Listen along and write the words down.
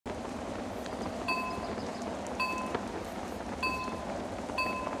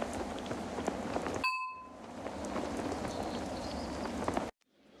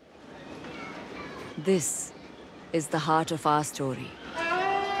This is the heart of our story.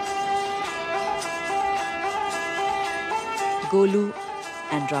 Golu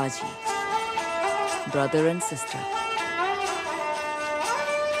and Raji, brother and sister.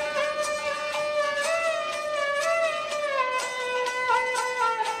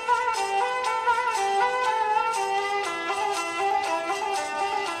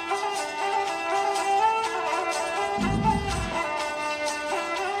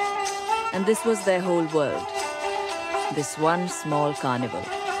 And this was their whole world, this one small carnival.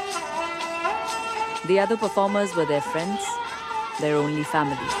 The other performers were their friends, their only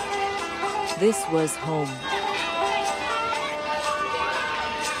family. This was home.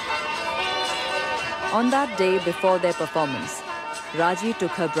 On that day before their performance, Raji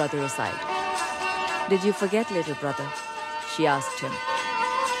took her brother aside. "Did you forget, little brother?" she asked him.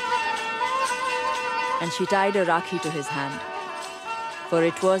 And she tied a rakhi to his hand, for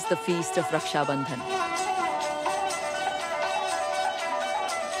it was the feast of Raksha Bandhan.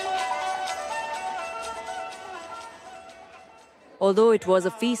 Although it was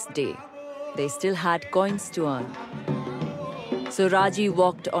a feast day, they still had coins to earn. So Raji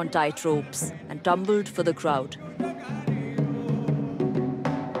walked on tight ropes and tumbled for the crowd.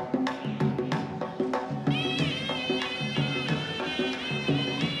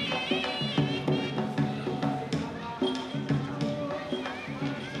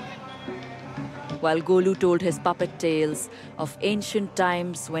 While Golu told his puppet tales of ancient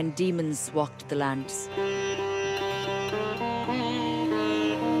times when demons walked the lands.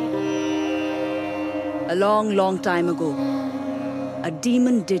 A long, long time ago, a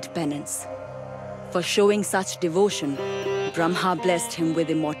demon did penance. For showing such devotion, Brahma blessed him with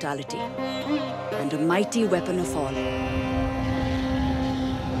immortality and a mighty weapon of all.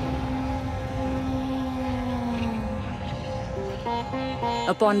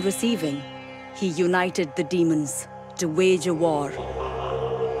 Upon receiving, he united the demons to wage a war.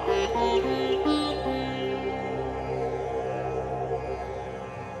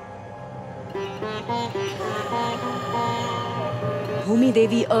 Bhumi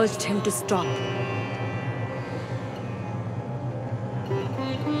Devi urged him to stop.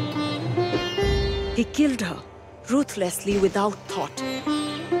 He killed her, ruthlessly without thought.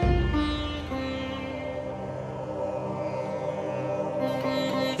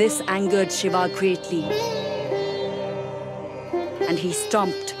 This angered Shiva greatly, and he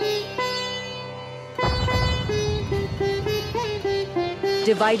stomped,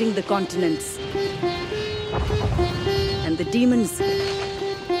 dividing the continents. And the demons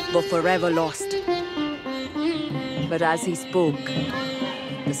were forever lost. But as he spoke,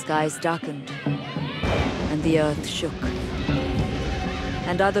 the skies darkened and the earth shook.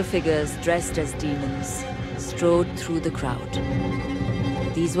 And other figures dressed as demons strode through the crowd.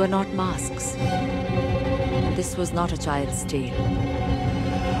 These were not masks. This was not a child's tale.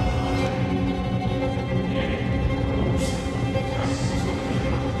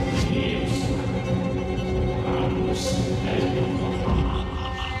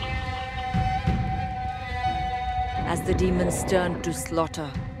 As the demons turned to slaughter,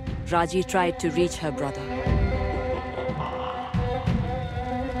 Raji tried to reach her brother.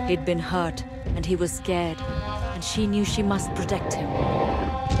 He'd been hurt and he was scared, and she knew she must protect him.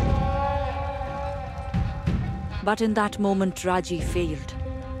 But in that moment, Raji failed,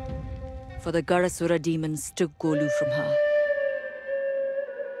 for the Garasura demons took Golu from her.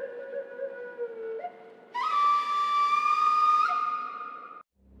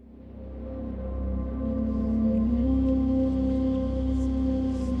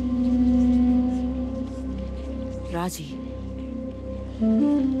 Raji,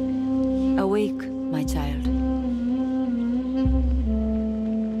 awake, my child.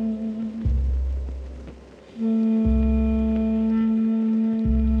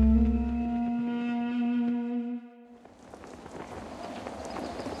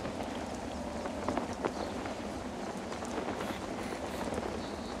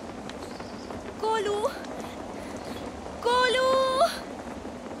 Golu! Golu!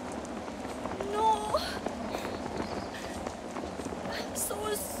 No!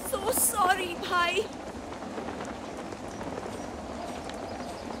 So sorry, bhai.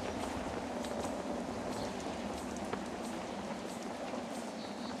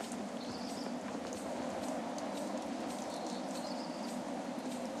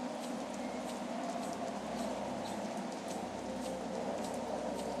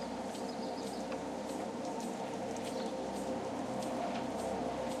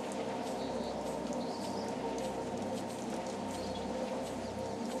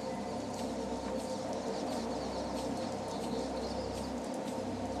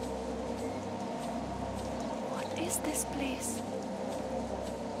 this place?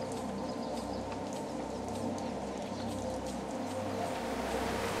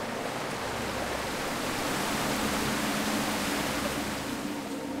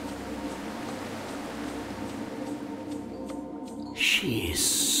 She is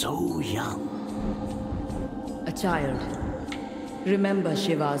so young. A child. Remember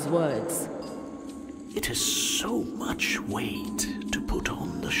Shiva's words. It is so much weight to put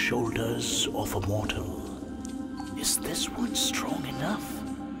on the shoulders of a mortal. Is this one strong enough?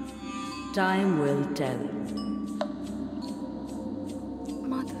 Time will tell.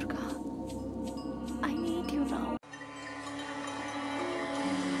 Ma Durga, I need you now.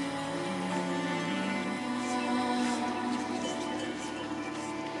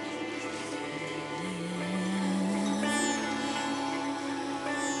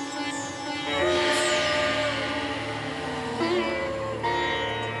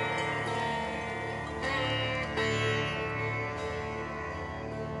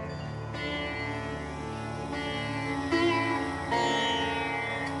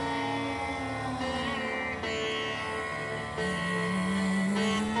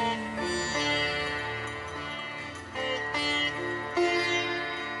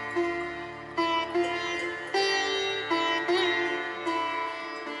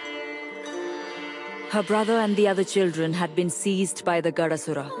 Her brother and the other children had been seized by the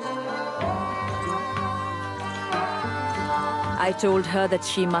Gadasura. I told her that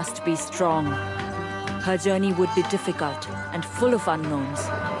she must be strong. Her journey would be difficult and full of unknowns.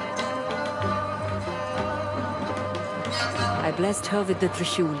 I blessed her with the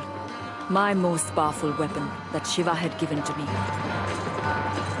Trishul, my most powerful weapon that Shiva had given to me.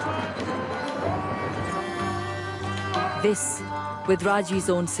 This, with Raji's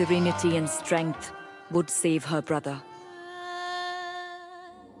own serenity and strength, would save her brother.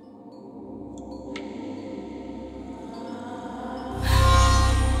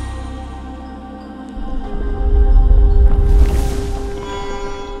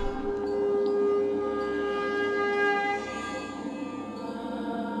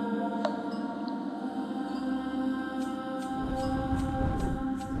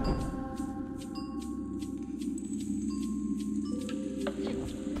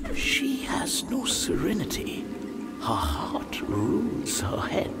 She has no serenity. Her heart rules her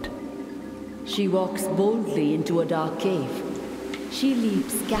head. She walks boldly into a dark cave. She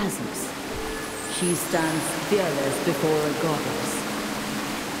leaps chasms. She stands fearless before a goddess.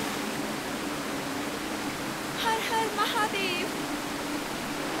 Har Har Mahadev!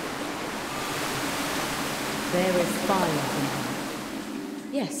 There is fire in her.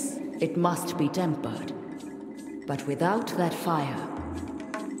 Yes, it must be tempered. But without that fire,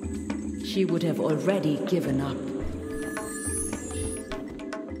 she would have already given up.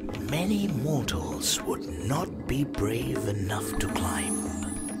 Many mortals would not be brave enough to climb.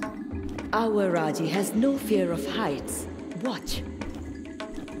 Our Raji has no fear of heights. Watch.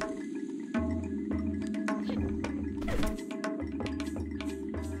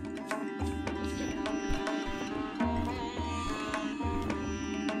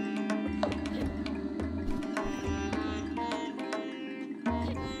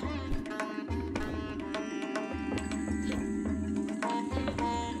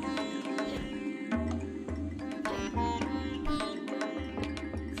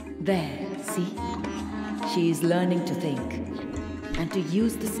 There, see? She is learning to think and to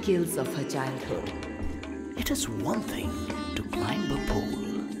use the skills of her childhood. It is one thing to climb a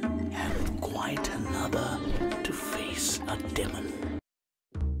pole, and quite another to face a demon.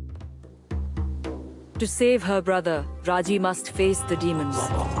 To save her brother, Raji must face the demons.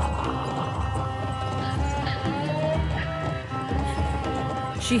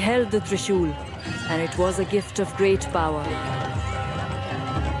 She held the Trishul, and it was a gift of great power.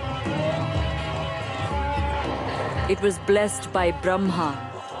 It was blessed by Brahma,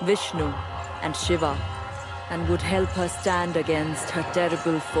 Vishnu, and Shiva, and would help her stand against her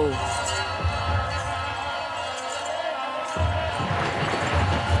terrible foe.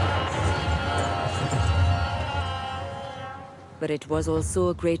 But it was also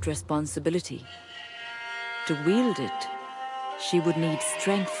a great responsibility. To wield it, she would need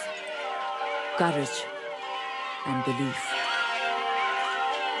strength, courage, and belief.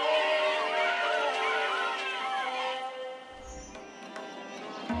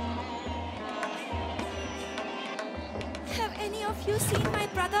 Have any of you seen my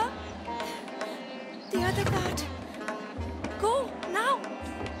brother? The other guard. Go, now!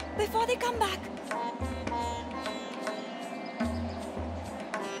 Before they come back.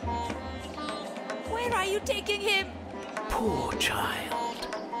 Where are you taking him? Poor child.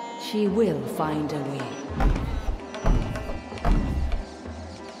 She will find a way.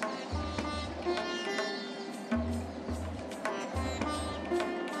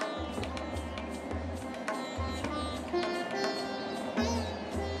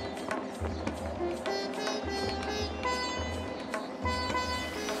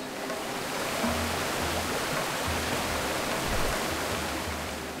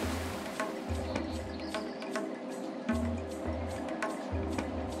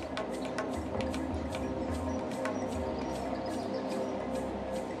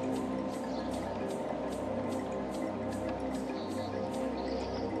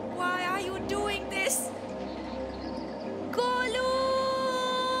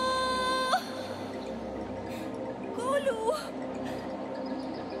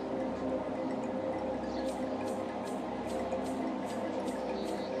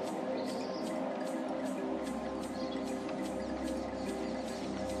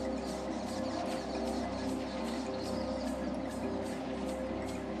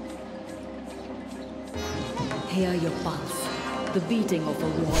 Hear your pulse, the beating of a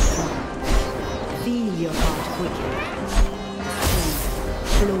war drum. Feel your heart quicken. Strength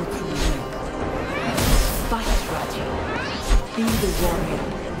flow through you. Fight, Raji. Be the warrior.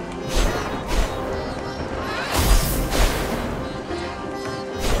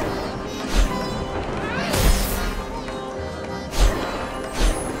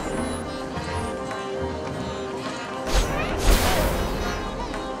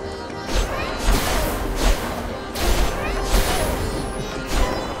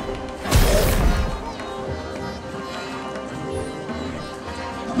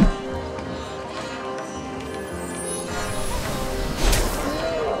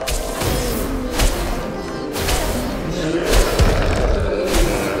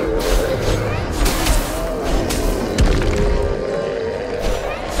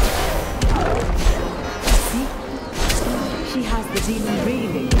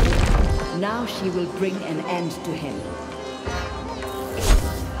 Now she will bring an end to him.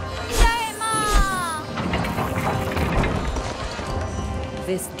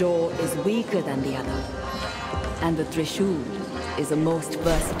 This door is weaker than the other, and the Trishul is a most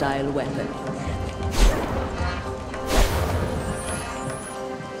versatile weapon.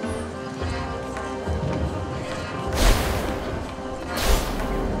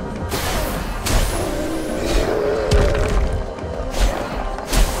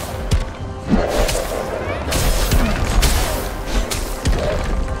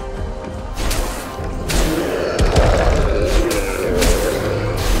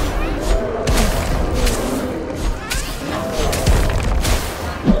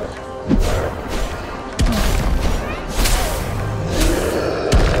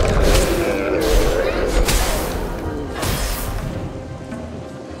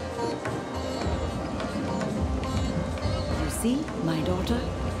 See, my daughter?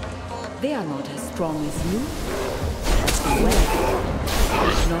 They are not as strong as you. Well,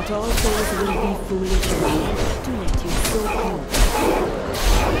 not all souls will be foolish enough to let you so close.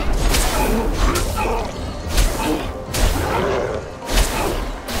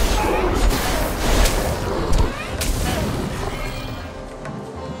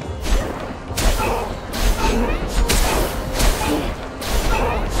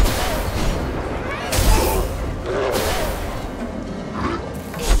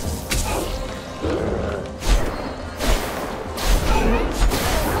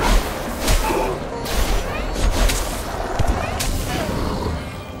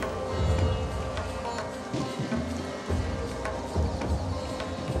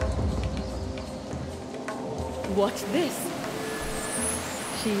 Watch this.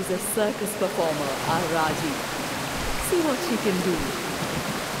 She's a circus performer, our Raji. See what she can do.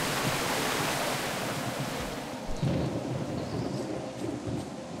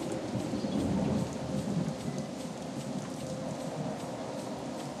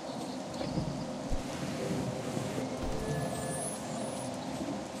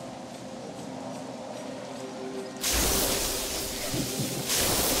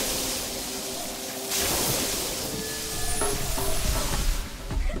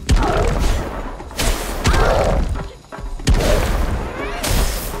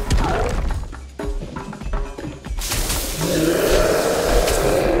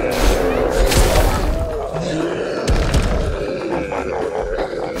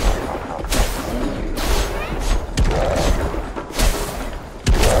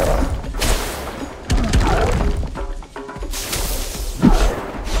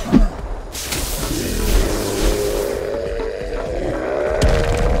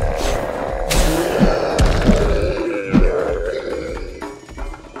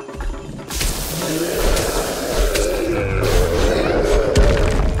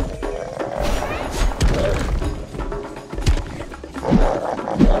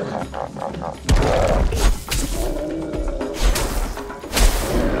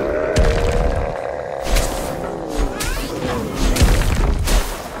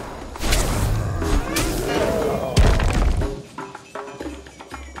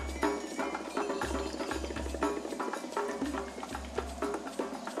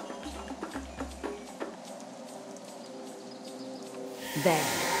 There.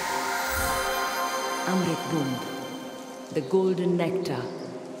 Amrit Bund, the golden nectar,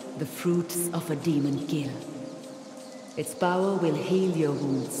 the fruits of a demon kill. Its power will heal your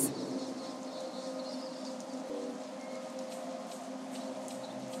wounds.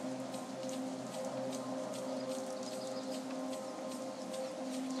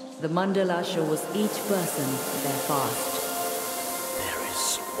 The mandala shows each person their past. There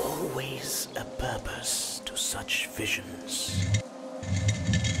is always a purpose to such visions.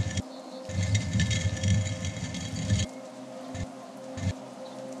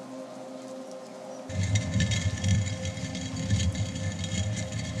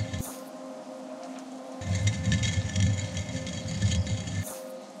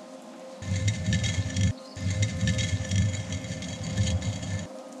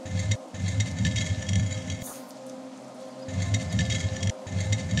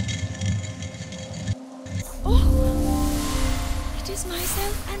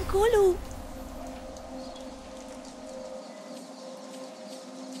 And Golu.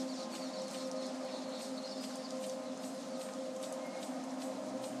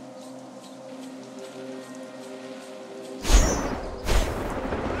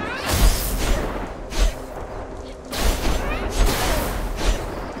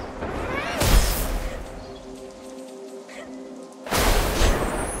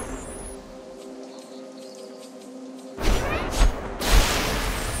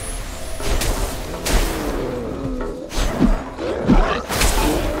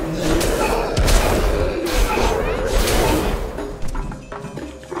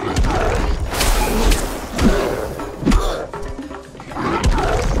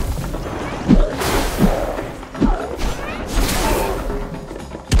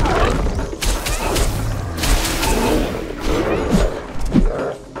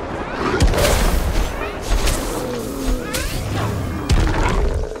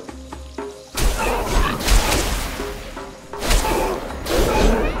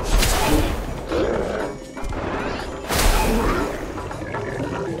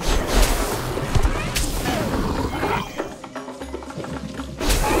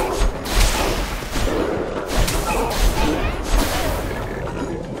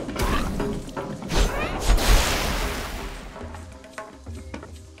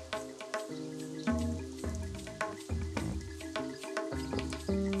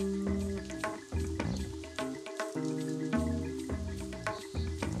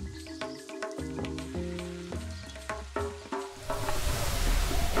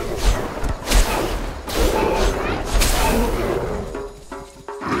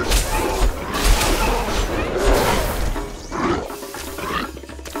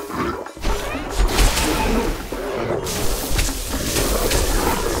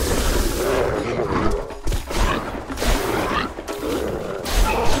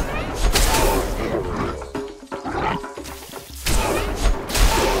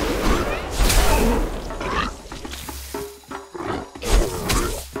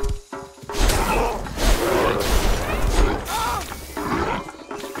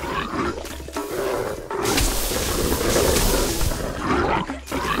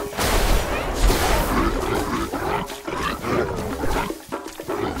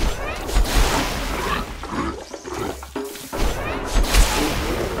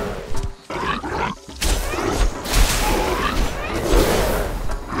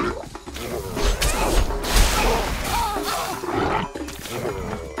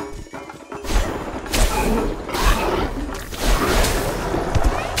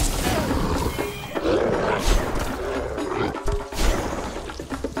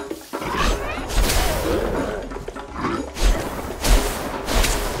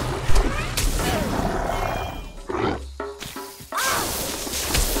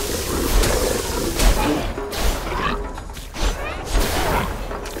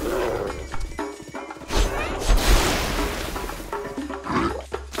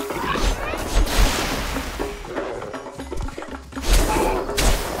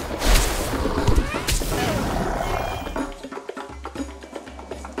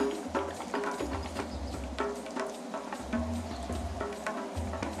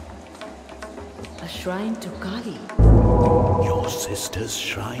 Shrine to Kali. Your sister's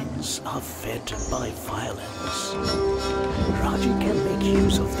shrines are fed by violence. Raji can make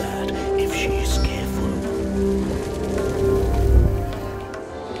use of that if she is careful.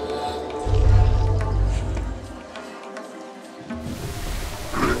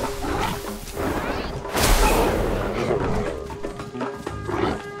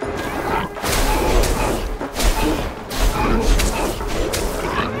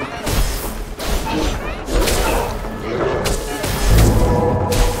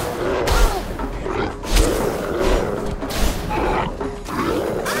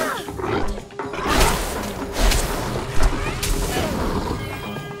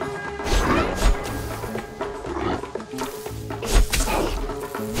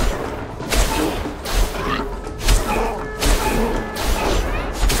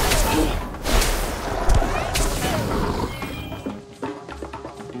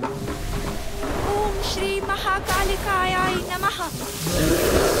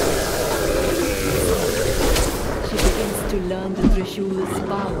 She begins to learn the Trishul's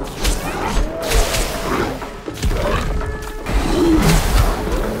power.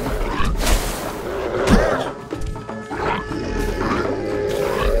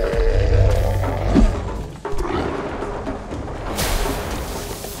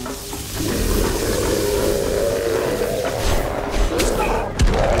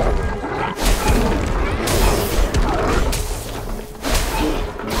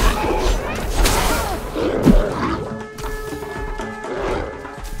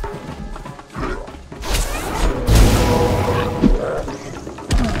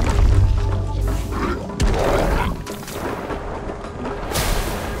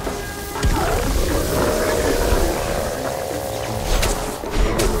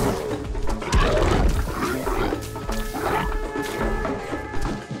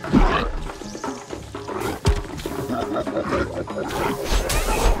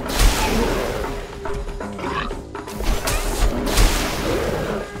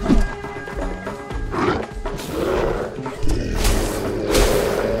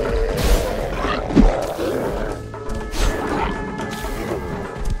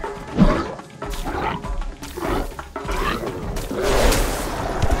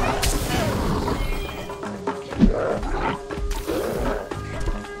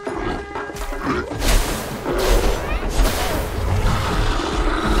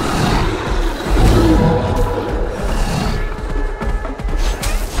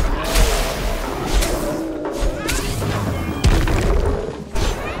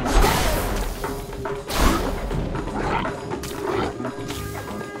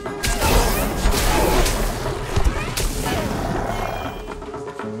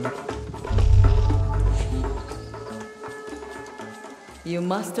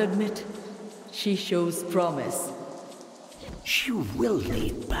 must admit, she shows promise. She will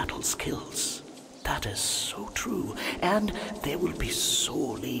need battle skills. That is so true, and they will be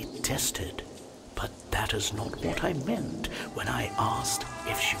sorely tested. But that is not what I meant when I asked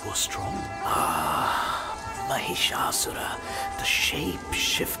if she was strong. Mahishasura, the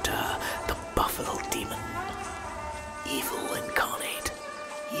shape-shifter, the buffalo demon. Evil incarnate.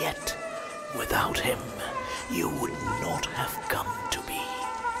 Yet, without him, you would not have come to be.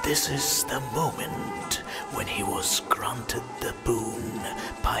 This is the moment when he was granted the boon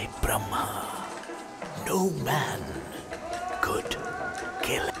by Brahma. No man could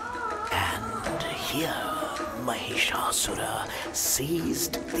kill him. And here Mahishasura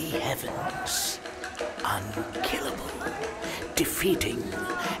seized the heavens, unkillable, defeating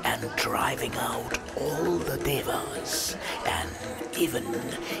and driving out all the devas and even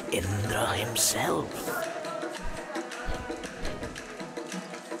Indra himself.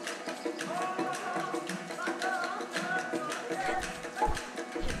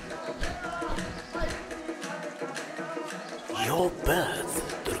 Your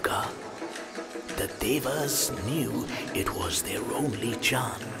birth, Durga. The devas knew it was their only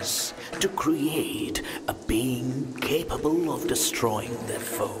chance to create a being capable of destroying their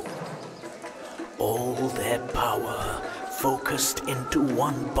foe. All their power focused into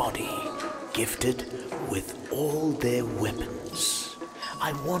one body, gifted with all their weapons.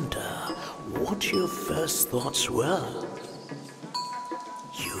 I wonder what your first thoughts were.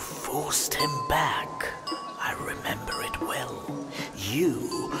 You forced him back. I remember it well. You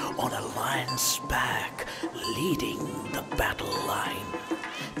on a lion's back, leading the battle line.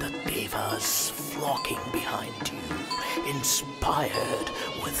 The devas flocking behind you, inspired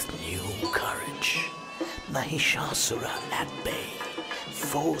with new courage. Mahishasura at bay,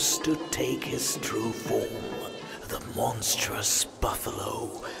 forced to take his true form. The monstrous buffalo,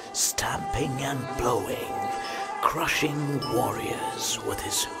 stamping and blowing, crushing warriors with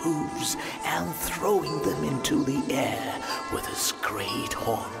his hooves and throwing them into the air with his great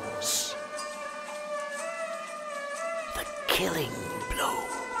horns. The killing blow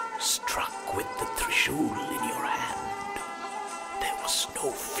struck with the trishul in your hand. There was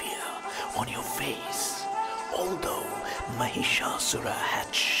no fear on your face, although Mahishasura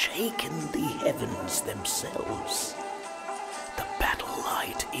had shaken the heavens themselves. The battle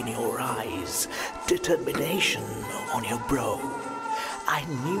light in your eyes, determination on your brow. I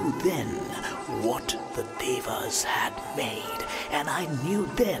knew then what the devas had made, and I knew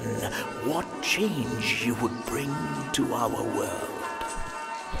then what change you would bring to our world.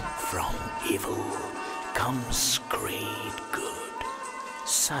 From evil comes great good.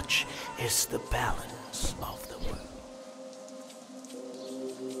 Such is the balance of the world.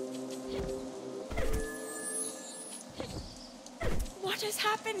 What has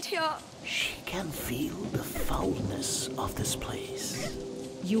happened here? She can feel the foulness of this place.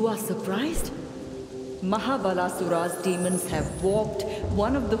 You are surprised? Mahabalasura's demons have warped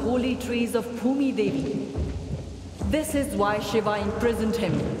one of the holy trees of Bhumi Devi. This is why Shiva imprisoned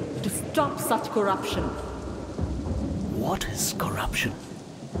him, to stop such corruption. What is corruption?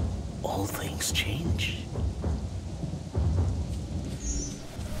 All things change.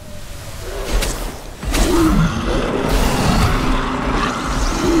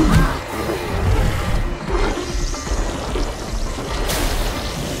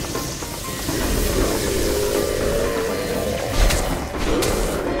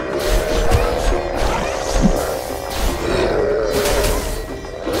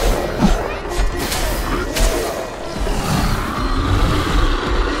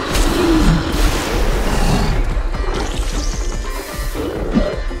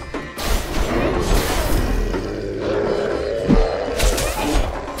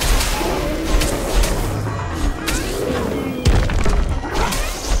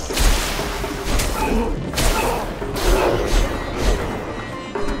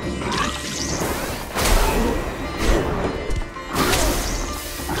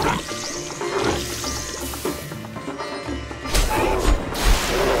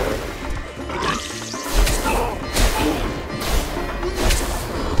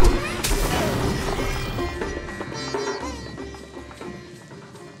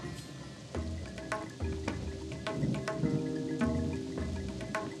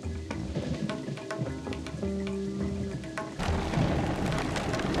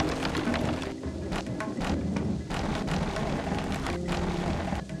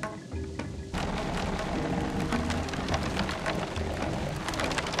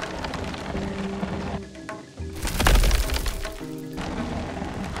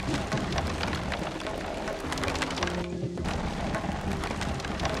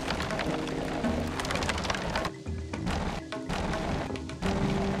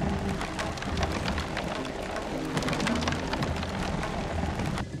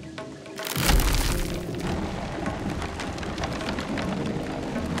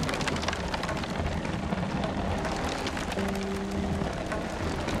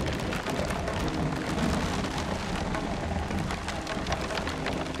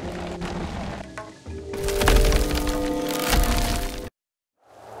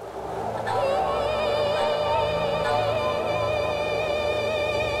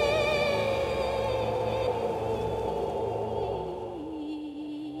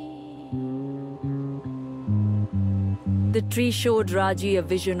 The tree showed Raji a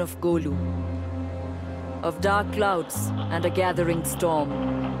vision of Golu, of dark clouds and a gathering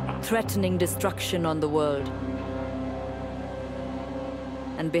storm, threatening destruction on the world.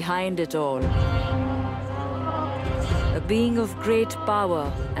 And behind it all, a being of great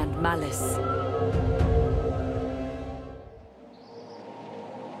power and malice.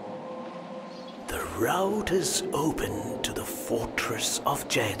 The route is open to the fortress of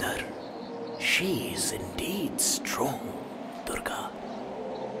Jaidar. She is indeed strong, Durga.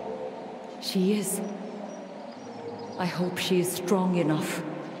 She is. I hope she is strong enough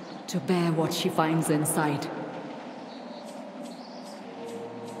to bear what she finds inside.